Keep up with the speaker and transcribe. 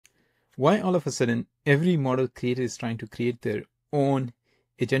Why all of a sudden every model creator is trying to create their own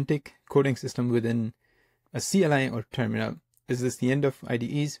agentic coding system within a CLI or terminal? Is this the end of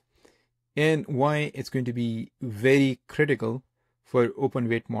IDEs? And why it's going to be very critical for open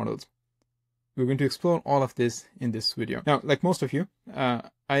weight models? We're going to explore all of this in this video. Now, like most of you,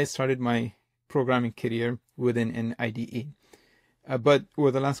 I started my programming career within an IDE. But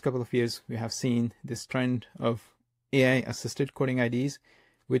over the last couple of years, we have seen this trend of AI-assisted coding IDEs,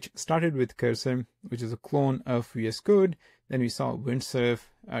 which started with Cursor, which is a clone of VS Code. Then we saw Windsurf,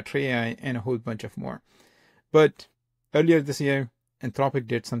 TrayAI, and a whole bunch of more. But earlier this year, Anthropic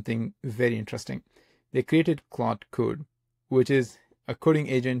did something very interesting. They created Claude Code, which is a coding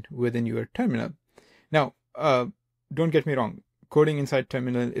agent within your terminal. Now, don't get me wrong, coding inside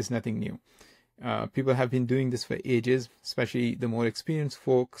terminal is nothing new. People have been doing this for ages, especially the more experienced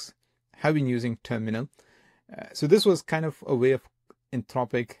folks have been using terminal. So this was kind of a way of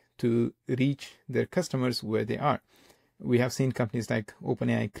Anthropic to reach their customers where they are. We have seen companies like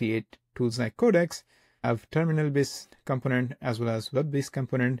OpenAI create tools like Codex, have terminal-based component as well as web-based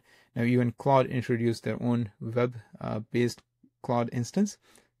component. Now even Claude introduced their own web-based Claude instance,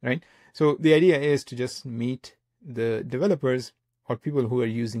 right? So the idea is to just meet the developers or people who are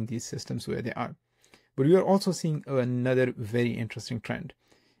using these systems where they are. But we are also seeing another very interesting trend,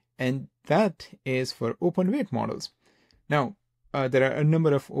 and that is for open weight models. Now, there are a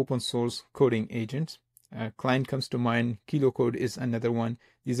number of open source coding agents. Client comes to mind, Code is another one.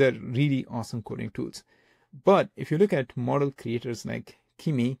 These are really awesome coding tools. But if you look at model creators like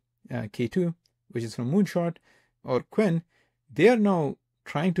Kimi, K2, which is from Moonshot, or Qwen, they are now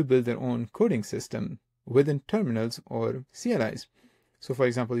trying to build their own coding system within terminals or CLIs. So for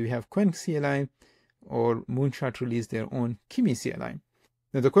example, we have Qwen CLI, or Moonshot released their own Kimi CLI.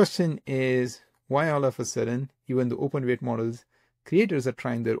 Now the question is, why all of a sudden, even the open weight models creators are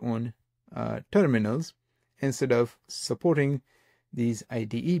trying their own terminals instead of supporting these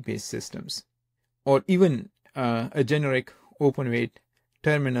IDE-based systems, or even a generic open weight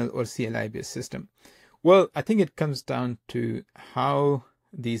terminal or CLI-based system? Well, I think it comes down to how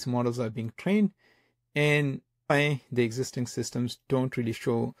these models are being trained and why the existing systems don't really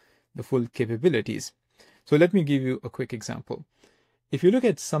show the full capabilities. So let me give you a quick example. If you look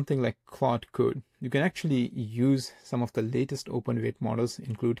at something like Claude Code, you can actually use some of the latest open weight models,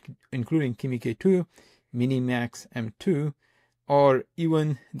 including Kimi K2, Minimax M2, or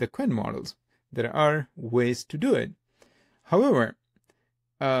even the Qwen models. There are ways to do it. However,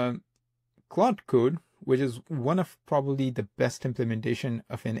 Claude Code, which is one of probably the best implementation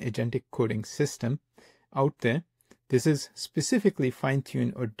of an agentic coding system out there, this is specifically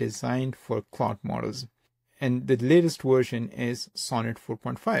fine-tuned or designed for Claude models. And the latest version is Sonnet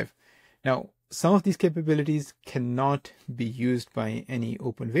 4.5. Now, some of these capabilities cannot be used by any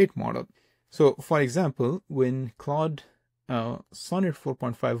open weight model. So, for example, when Claude Sonnet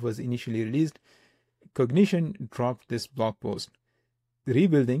 4.5 was initially released, Cognition dropped this blog post,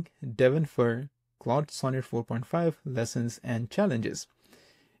 Rebuilding Devon for Claude Sonnet 4.5 Lessons and Challenges.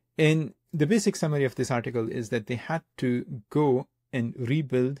 And the basic summary of this article is that they had to go and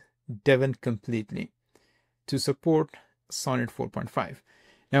rebuild Devon completely to support Sonnet 4.5.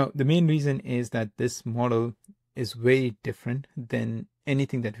 Now, the main reason is that this model is very different than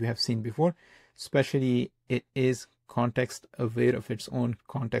anything that we have seen before, especially it is context aware of its own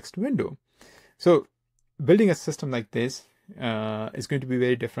context window. So building a system like this is going to be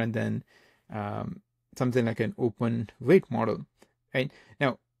very different than something like an open weight model, right?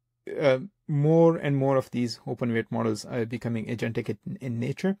 Now, more and more of these open weight models are becoming agentic in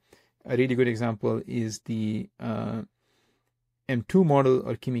nature. A really good example is the M2 model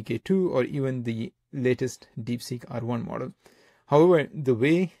or Kimi K2, or even the latest DeepSeek R1 model. However, the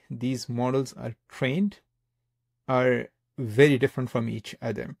way these models are trained are very different from each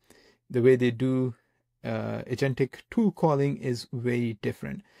other. The way they do agentic tool calling is very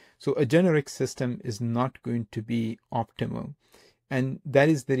different. So a generic system is not going to be optimal. And that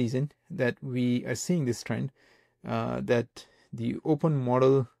is the reason that we are seeing this trend, that the open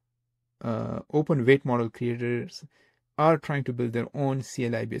weight model creators are trying to build their own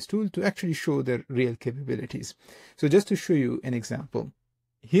CLI-based tool to actually show their real capabilities. So just to show you an example,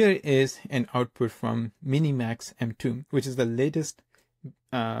 here is an output from Minimax M2, which is the latest,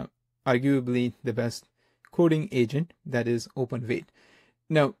 arguably the best coding agent that is open weight.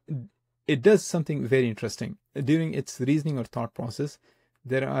 Now, it does something very interesting. During its reasoning or thought process,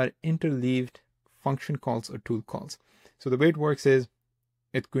 there are interleaved function calls or tool calls. So the way it works is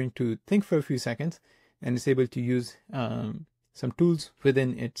it's going to think for a few seconds and it's able to use some tools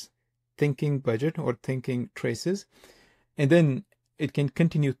within its thinking budget or thinking traces. And then it can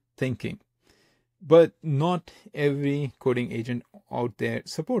continue thinking. But not every coding agent out there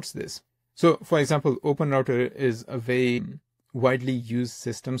supports this. So for example, OpenRouter is a very widely used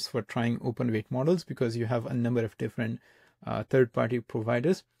systems for trying open weight models because you have a number of different third-party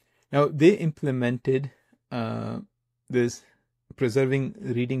providers. Now they implemented this preserving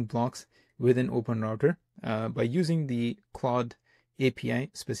reading blocks within OpenRouter by using the Claude API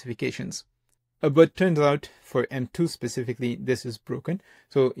specifications. But turns out for M2 specifically, this is broken.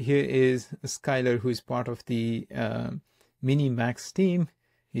 So here is Skylar, who is part of the Minimax team.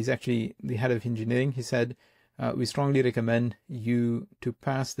 He's actually the head of engineering. He said, we strongly recommend you to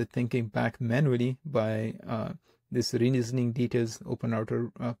pass the thinking back manually by this reasoning details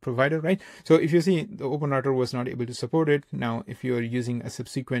OpenRouter provider, right? So if you see the OpenRouter was not able to support it. Now, if you're using a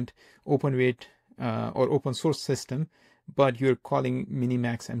subsequent open weight or open source system, but you're calling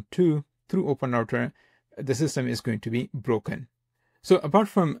Minimax M2 through OpenRouter, the system is going to be broken. So apart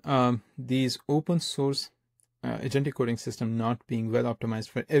from these open source agentic coding system not being well optimized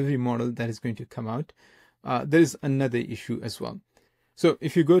for every model that is going to come out, there is another issue as well. So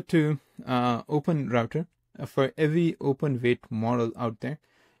if you go to OpenRouter, for every open weight model out there,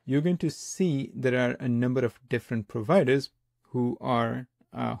 you're going to see there are a number of different providers who are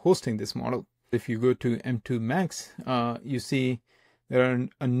hosting this model. If you go to M2 Max, you see there are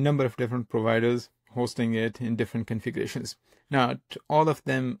a number of different providers hosting it in different configurations. Now, all of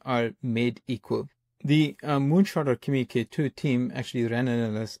them are made equal. The Moonshot or Kimi K2 team actually ran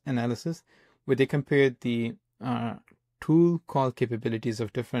an analysis where they compared the tool call capabilities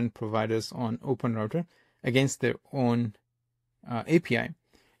of different providers on OpenRouter against their own API.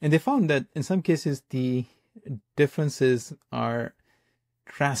 And they found that in some cases, the differences are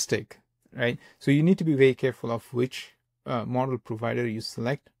drastic, right? So you need to be very careful of which model provider you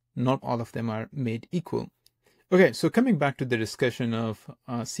select. Not all of them are made equal. Okay, so coming back to the discussion of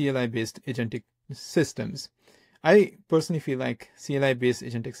CLI-based agentic systems, I personally feel like CLI-based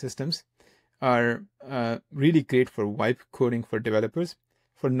agentic systems are really great for wipe coding for developers.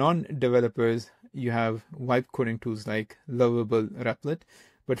 For non-developers, you have wipe coding tools like Lovable, Replit.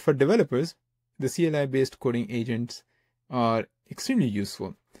 But for developers, the CLI-based coding agents are extremely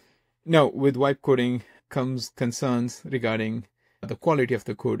useful. Now, with wipe coding comes concerns regarding the quality of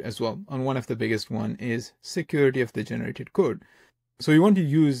the code as well. And one of the biggest one is security of the generated code. So you want to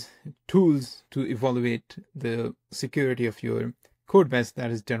use tools to evaluate the security of your code base that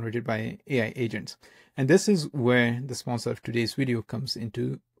is generated by AI agents. And this is where the sponsor of today's video comes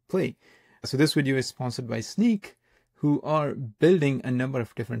into play. So this video is sponsored by Sneak, who are building a number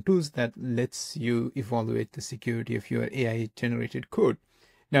of different tools that lets you evaluate the security of your AI generated code.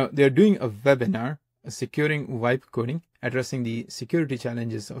 Now, they're doing a webinar, Securing Wipe Coding, addressing the security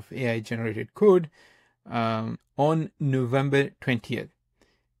challenges of AI generated code on November 20th.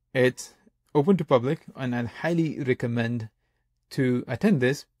 It's open to public, and I'll highly recommend to attend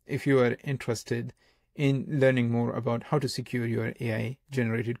this if you are interested in learning more about how to secure your AI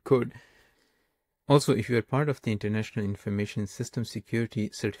generated code. Also, if you are part of the International Information System Security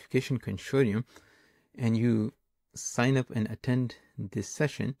Certification Consortium and you sign up and attend this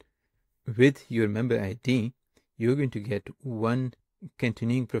session with your member ID, you're going to get 1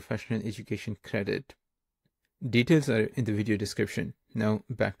 continuing professional education credit. Details are in the video description. Now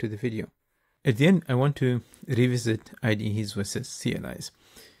back to the video. At the end, I want to revisit IDEs versus CLIs.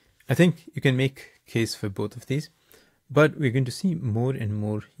 I think you can make a case for both of these, but we're going to see more and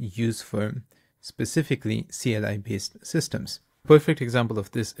more use for specifically CLI-based systems. A perfect example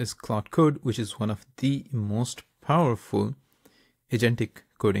of this is Claude Code, which is one of the most powerful agentic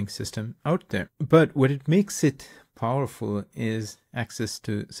coding system out there. But what it makes it powerful is access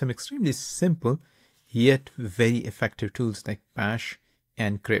to some extremely simple yet very effective tools like Bash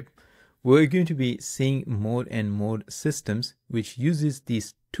and grep. We're going to be seeing more and more systems which uses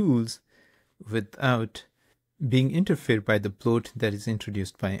these tools without being interfered by the bloat that is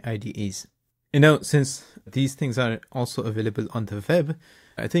introduced by IDEs. And now, since these things are also available on the web,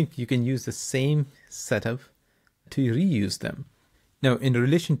 I think you can use the same setup to reuse them. Now, in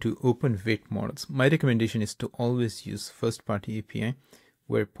relation to open weight models, my recommendation is to always use first-party API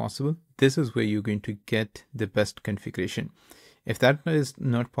where possible. This is where you're going to get the best configuration. If that is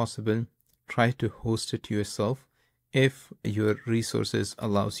not possible, try to host it yourself if your resources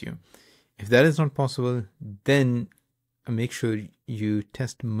allows you. If that is not possible, then make sure you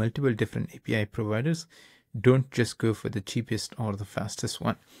test multiple different API providers. Don't just go for the cheapest or the fastest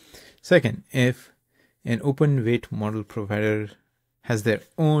one. Second, if an open weight model provider has their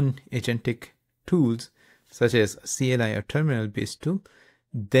own agentic tools, such as a CLI or terminal based tool,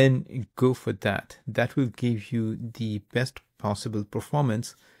 then go for that. That will give you the best possible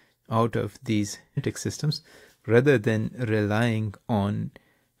performance out of these agentic systems rather than relying on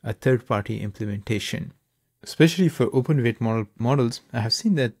a third-party implementation. Especially for open-weight models, I have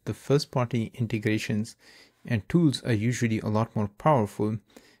seen that the first-party integrations and tools are usually a lot more powerful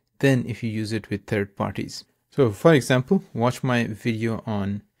than if you use it with third parties. So for example, watch my video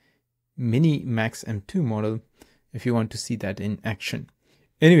on Minimax M2 model if you want to see that in action.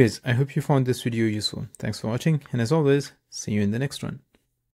 Anyways, I hope you found this video useful. Thanks for watching, and as always, see you in the next one.